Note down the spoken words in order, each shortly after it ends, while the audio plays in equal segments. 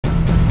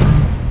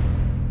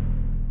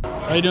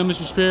How you doing,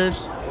 Mr.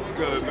 Spears? What's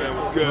good, man?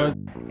 What's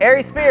good?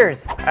 Ari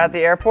Spears at the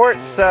airport.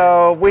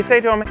 So we say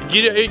to him,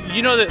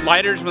 You know that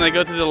lighters, when they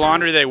go through the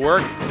laundry, they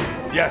work?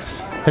 Yes.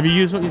 Have you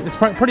used it? It's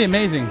pretty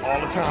amazing. All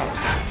the time.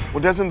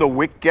 Well, doesn't the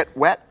wick get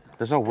wet?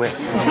 There's no wick.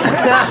 Hey,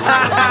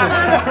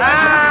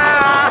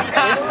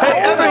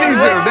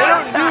 Ebenezer, they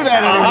don't do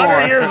that anymore.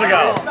 100 years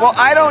ago. Well,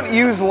 I don't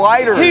use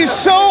lighters. He's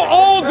so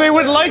old, they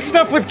would light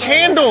stuff with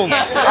candles.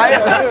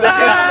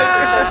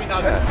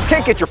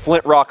 Can't get your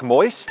flint rock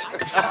moist.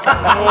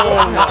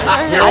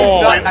 I've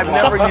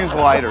never used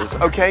lighters,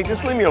 okay?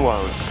 Just leave me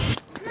alone.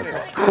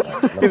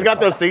 He's got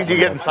those things you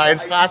get in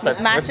science class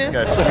that matches.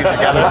 Squeeze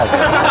together.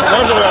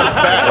 Those are the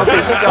best.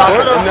 Okay, stop.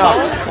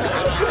 Enough.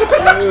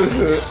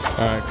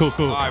 All right, cool.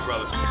 All right,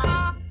 brother.